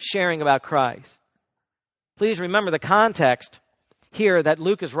life, sharing about Christ. Please remember the context here that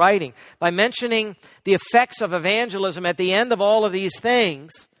Luke is writing. By mentioning the effects of evangelism at the end of all of these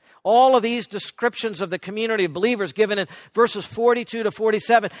things, all of these descriptions of the community of believers given in verses 42 to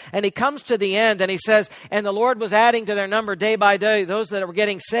 47, and he comes to the end and he says, and the Lord was adding to their number day by day those that were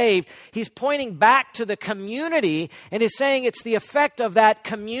getting saved. He's pointing back to the community, and he's saying it's the effect of that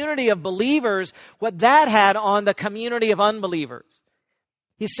community of believers, what that had on the community of unbelievers.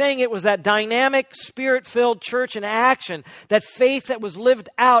 He's saying it was that dynamic, Spirit-filled church in action, that faith that was lived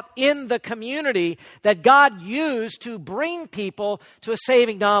out in the community that God used to bring people to a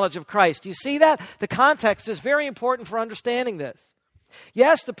saving knowledge of Christ. Do you see that? The context is very important for understanding this.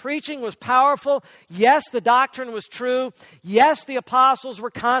 Yes, the preaching was powerful. Yes, the doctrine was true. Yes, the apostles were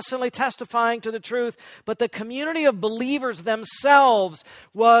constantly testifying to the truth. But the community of believers themselves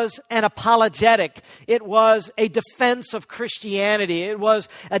was an apologetic. It was a defense of Christianity. It was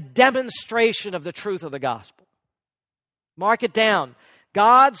a demonstration of the truth of the gospel. Mark it down.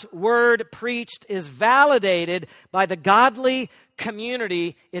 God's word preached is validated by the godly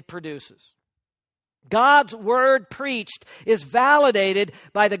community it produces. God's word preached is validated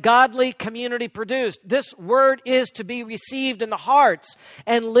by the godly community produced. This word is to be received in the hearts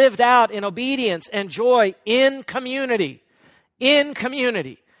and lived out in obedience and joy in community. In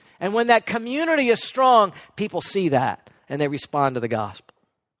community. And when that community is strong, people see that and they respond to the gospel.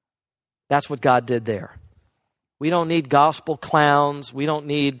 That's what God did there. We don't need gospel clowns. We don't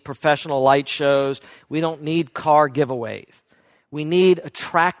need professional light shows. We don't need car giveaways. We need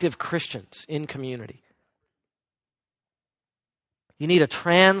attractive Christians in community. You need a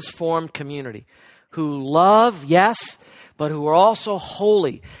transformed community who love, yes, but who are also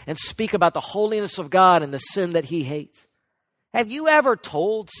holy and speak about the holiness of God and the sin that He hates. Have you ever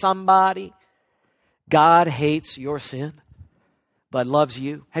told somebody God hates your sin but loves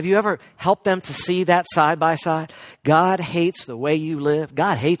you? Have you ever helped them to see that side by side? God hates the way you live.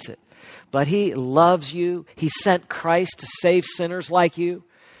 God hates it. But He loves you. He sent Christ to save sinners like you.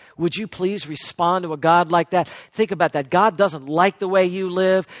 Would you please respond to a God like that? Think about that. God doesn't like the way you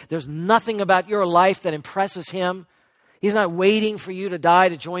live. There's nothing about your life that impresses Him. He's not waiting for you to die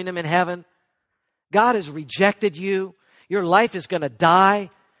to join Him in heaven. God has rejected you. Your life is going to die.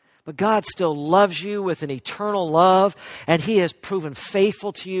 But God still loves you with an eternal love, and He has proven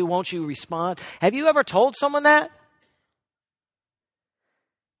faithful to you. Won't you respond? Have you ever told someone that?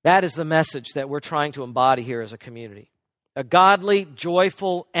 That is the message that we're trying to embody here as a community. A godly,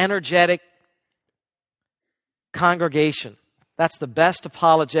 joyful, energetic congregation. That's the best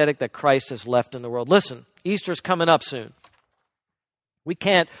apologetic that Christ has left in the world. Listen, Easter's coming up soon. We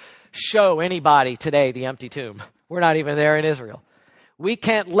can't show anybody today the empty tomb. We're not even there in Israel. We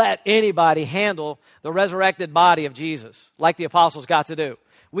can't let anybody handle the resurrected body of Jesus like the apostles got to do.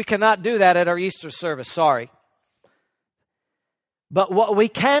 We cannot do that at our Easter service, sorry. But what we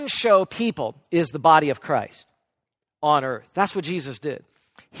can show people is the body of Christ on earth. That's what Jesus did.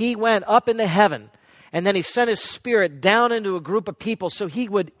 He went up into heaven, and then He sent His Spirit down into a group of people so He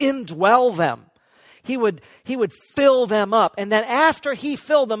would indwell them. He would fill them up. And then after He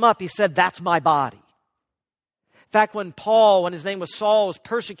filled them up, He said, "That's my body." In fact, when Paul, when his name was Saul, was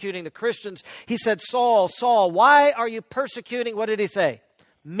persecuting the Christians, he said, "Saul, Saul, why are you persecuting," what did he say?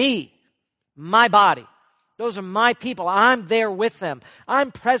 "Me, my body. Those are my people. I'm there with them.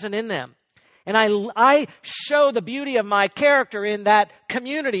 I'm present in them. And I show the beauty of my character in that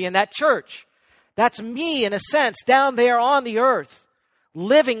community, in that church. That's me, in a sense, down there on the earth,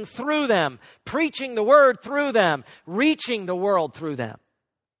 living through them, preaching the word through them, reaching the world through them."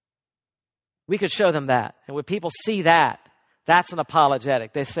 We could show them that. And when people see that, that's an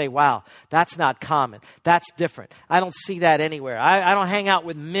apologetic. They say, "Wow, that's not common. That's different. I don't see that anywhere. I don't hang out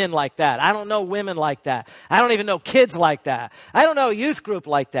with men like that. I don't know women like that. I don't even know kids like that. I don't know a youth group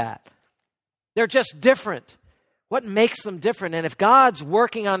like that. They're just different." What makes them different? And if God's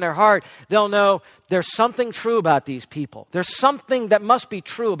working on their heart, they'll know there's something true about these people. There's something that must be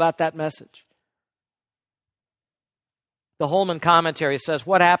true about that message. The Holman commentary says,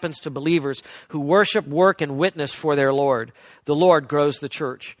 "What happens to believers who worship, work, and witness for their Lord? The Lord grows the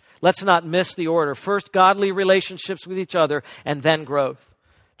church." Let's not miss the order. First, godly relationships with each other, and then growth.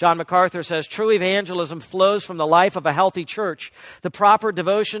 John MacArthur says, "True evangelism flows from the life of a healthy church. The proper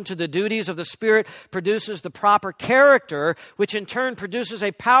devotion to the duties of the Spirit produces the proper character, which in turn produces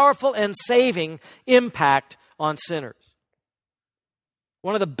a powerful and saving impact on sinners."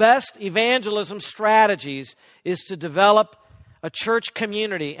 One of the best evangelism strategies is to develop a church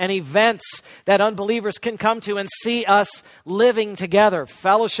community and events that unbelievers can come to and see us living together.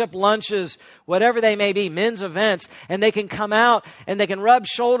 Fellowship lunches, whatever they may be, men's events. And they can come out and they can rub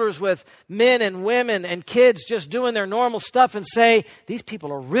shoulders with men and women and kids just doing their normal stuff and say, "These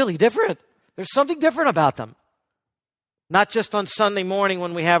people are really different. There's something different about them." Not just on Sunday morning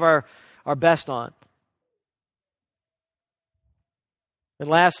when we have our best on. And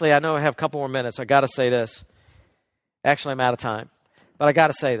lastly, I know I have a couple more minutes. I got to say this. Actually, I'm out of time. But I got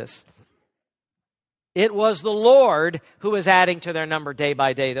to say this. It was the Lord who was adding to their number day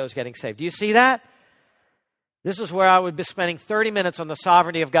by day, those getting saved. Do you see that? This is where I would be spending 30 minutes on the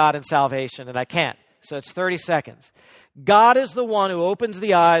sovereignty of God and salvation, and I can't. So it's 30 seconds. God is the one who opens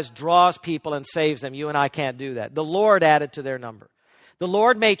the eyes, draws people, and saves them. You and I can't do that. The Lord added to their number. The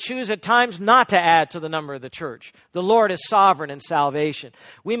Lord may choose at times not to add to the number of the church. The Lord is sovereign in salvation.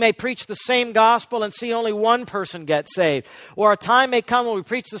 We may preach the same gospel and see only one person get saved. Or a time may come when we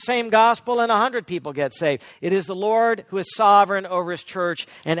preach the same gospel and 100 people get saved. It is the Lord who is sovereign over His church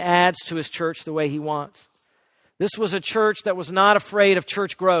and adds to His church the way He wants. This was a church that was not afraid of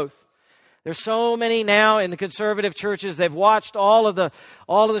church growth. There's so many now in the conservative churches. They've watched all of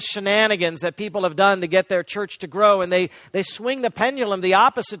the shenanigans that people have done to get their church to grow, and they swing the pendulum the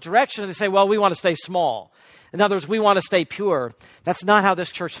opposite direction, and they say, well, we want to stay small. In other words, we want to stay pure. That's not how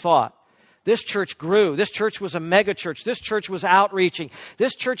this church thought. This church grew. This church was a mega church. This church was outreaching.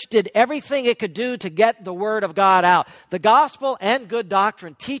 This church did everything it could do to get the Word of God out. The gospel and good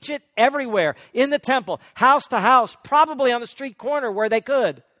doctrine. Teach it everywhere, in the temple, house to house, probably on the street corner where they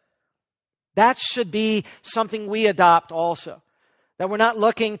could. That should be something we adopt also. That we're not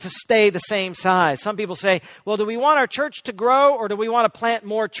looking to stay the same size. Some people say, well, do we want our church to grow or do we want to plant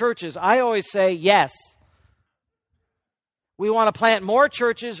more churches? I always say yes. We want to plant more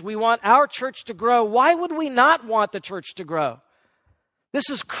churches. We want our church to grow. Why would we not want the church to grow? This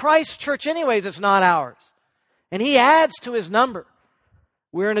is Christ's church anyways. It's not ours. And He adds to His number.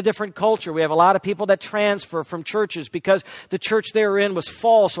 We're in a different culture. We have a lot of people that transfer from churches because the church they were in was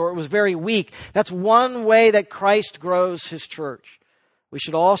false or it was very weak. That's one way that Christ grows His church. We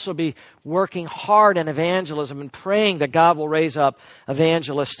should also be working hard in evangelism and praying that God will raise up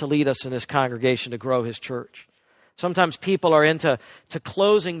evangelists to lead us in His congregation to grow His church. Sometimes people are into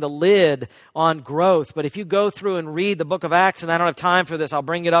closing the lid on growth. But if you go through and read the book of Acts, and I don't have time for this, I'll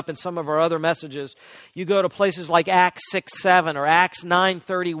bring it up in some of our other messages. You go to places like Acts 6:7 or Acts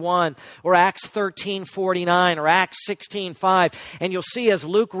 9:31 or Acts 13:49 or Acts 16:5. And you'll see as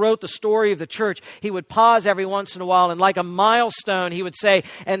Luke wrote the story of the church, he would pause every once in a while and like a milestone, he would say,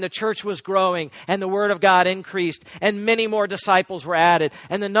 and the church was growing and the word of God increased and many more disciples were added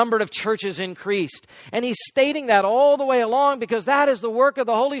and the number of churches increased. And he's stating that all the way along because that is the work of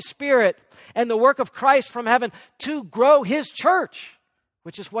the Holy Spirit and the work of Christ from heaven to grow His church,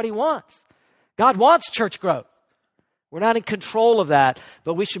 which is what He wants. God wants church growth. We're not in control of that,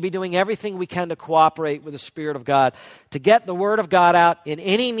 but we should be doing everything we can to cooperate with the Spirit of God to get the Word of God out in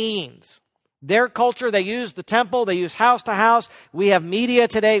any means. Their culture, they use the temple, they use house to house. We have media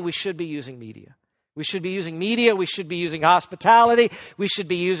today. We should be using media. We should be using media. We should be using hospitality. We should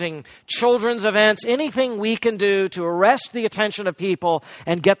be using children's events. Anything we can do to arrest the attention of people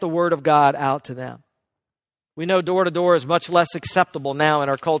and get the Word of God out to them. We know door-to-door is much less acceptable now in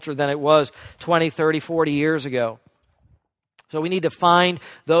our culture than it was 20, 30, 40 years ago. So we need to find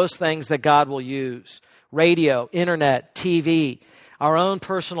those things that God will use. Radio, internet, TV, our own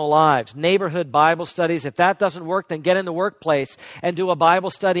personal lives, neighborhood Bible studies. If that doesn't work, then get in the workplace and do a Bible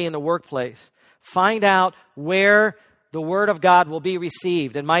study in the workplace. Find out where the Word of God will be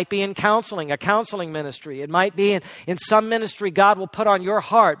received. It might be in counseling, a counseling ministry. It might be in some ministry God will put on your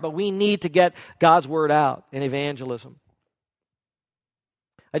heart, but we need to get God's Word out in evangelism.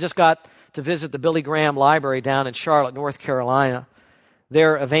 I just got to visit the Billy Graham Library down in Charlotte, North Carolina.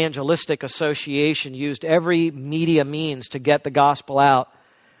 Their evangelistic association used every media means to get the gospel out.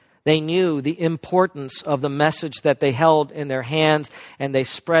 They knew the importance of the message that they held in their hands, and they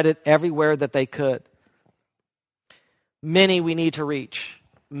spread it everywhere that they could. Many we need to reach.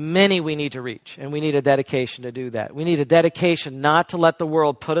 Many we need to reach, and we need a dedication to do that. We need a dedication not to let the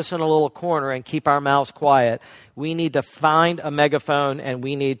world put us in a little corner and keep our mouths quiet. We need to find a megaphone, and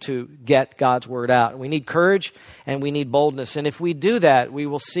we need to get God's Word out. We need courage, and we need boldness. And if we do that, we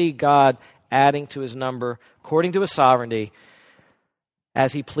will see God adding to His number, according to His sovereignty,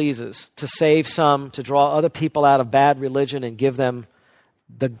 as He pleases, to save some, to draw other people out of bad religion and give them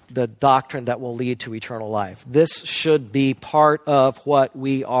the doctrine that will lead to eternal life. This should be part of what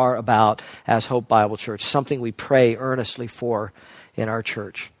we are about as Hope Bible Church, something we pray earnestly for in our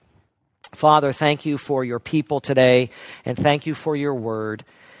church. Father, thank You for Your people today, and thank You for Your Word.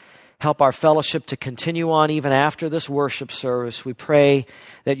 Help our fellowship to continue on even after this worship service. We pray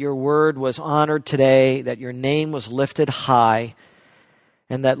that Your Word was honored today, that Your name was lifted high,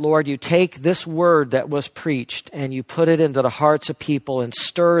 and that, Lord, You take this word that was preached and You put it into the hearts of people and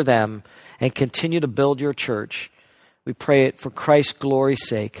stir them and continue to build Your church. We pray it for Christ's glory's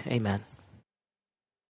sake. Amen.